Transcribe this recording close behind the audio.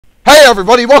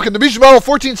everybody, welcome to Mugen Battle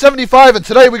 1475, and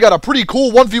today we got a pretty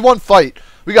cool 1v1 fight.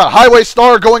 We got Highway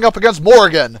Star going up against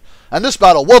Morrigan, and this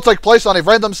battle will take place on a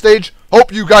random stage.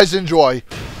 Hope you guys enjoy.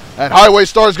 And Highway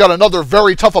Star's got another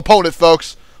very tough opponent,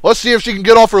 folks. Let's see if she can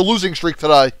get off her losing streak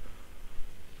today.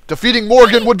 Defeating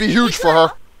Morrigan would be huge for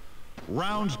her.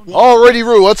 Alrighty,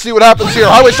 Roo, let's see what happens here.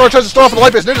 Highway Star tries to start off with the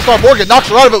light-based ninja star. Morgan knocks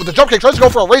her out of it with the jump kick, tries to go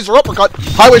for a razor uppercut.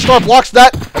 Highway Star blocks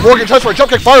that, and Morgan tries for a jump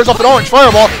kick, fires off an orange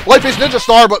fireball. Light-based ninja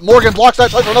star, but Morgan blocks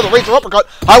that, tries for another razor uppercut.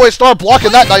 Highway Star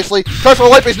blocking that nicely. Tries for a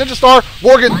light-based ninja star.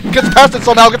 Morgan gets past it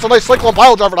somehow, gets a nice cyclone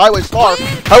pile driver to Highway Star.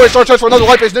 Highway Star tries for another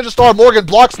light-based ninja star. Morgan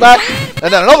blocks that,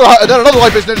 and then another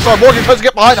light-based ninja star. Morgan tries to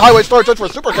get behind Highway Star, tries for a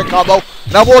super kick combo.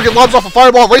 Now Morgan lobs off a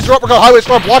fireball, razor uppercut. Highway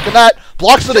Star blocking that.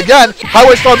 Blocks it again.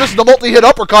 Highway Star misses the multi-hit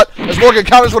uppercut as Morgan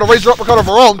counters with a razor uppercut of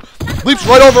her own. Leaps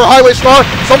right over Highway Star.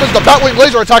 Summons the Batwing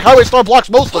laser attack. Highway Star blocks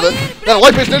most of it. Then a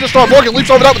light-based ninja star. Morgan leaps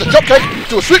over that with a jump kick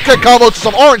to a sweep kick combo to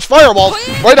some orange fireballs.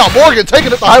 Right now Morgan taking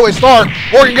it to Highway Star.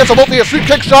 Morgan gets a multi-hit sweep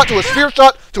kick shot to a spear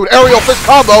shot to an aerial fist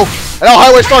combo. And now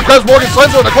Highway Star grabs Morgan,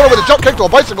 slams her in the corner with a jump kick to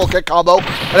a bicycle kick combo.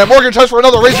 And then Morgan tries for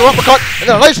another razor uppercut. And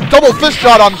then a nice double fist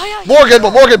shot on Morgan, but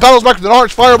Morgan battles back with an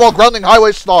orange fireball, grounding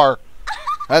Highway Star.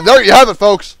 And there you have it,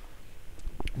 folks.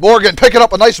 Morgan picking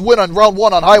up a nice win on round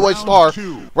 1 on Highway Star.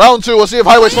 Round 2, we'll see if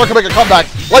Highway Star can make a comeback.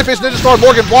 Light-based ninja star,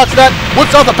 Morgan blocks that.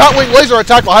 Whips out the Batwing laser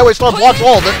attack, but Highway Star blocks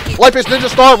all of it. Light-based ninja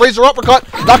star, razor uppercut,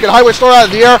 knocking Highway Star out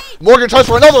of the air. Morgan tries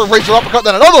for another razor uppercut,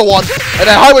 then another one. And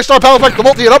then Highway Star powers back the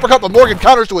multi-hit uppercut, but Morgan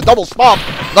counters to a double stomp.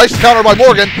 Nice counter by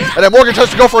Morgan. And then Morgan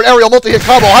tries to go for an aerial multi-hit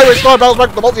combo. Highway Star battles back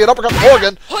with the multi-hit uppercut to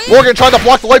Morgan. Morgan trying to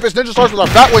block the light-based ninja stars with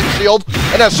her Batwing shield.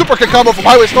 And then a super kick combo from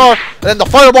Highway Star. And then the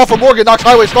fireball from Morgan knocks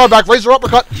Highway Star back. Razor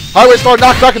uppercut. Highway Star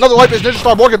knocks back another light-based ninja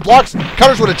star. Morgan blocks,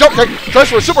 counters with a jump kick, tries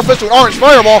for a super fist to an orange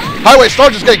fireball. Highway Star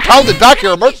just getting pounded back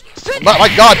here. My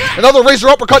God. Another razor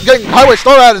uppercut getting Highway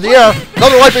Star out of the air.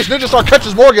 Another light-based ninja star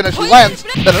catches Morgan as she lands.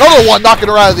 Then another one knocking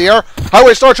her out of the air.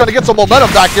 Highway Star trying to get some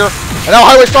momentum back here. And now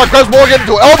Highway Star grabs Morgan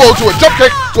to an elbow, to a jump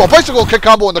kick, to a bicycle kick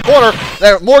combo in the corner.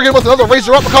 Then Morgan with another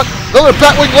razor uppercut. Another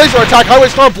Batwing laser attack. Highway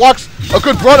Star blocks a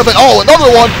good brunt of it. Oh,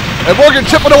 another one. And Morgan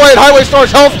chipping away at Highway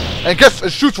Star's health and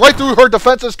shoots right through her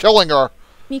defenses, killing her.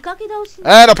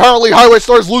 And apparently Highway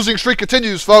Star's losing streak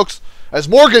continues, folks, as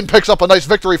Morgan picks up a nice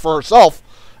victory for herself.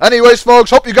 Anyways,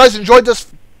 folks, hope you guys enjoyed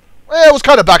this. It was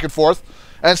kind of back and forth.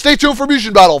 And stay tuned for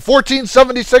Mugen Battle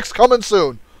 1476 coming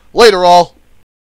soon. Later, all.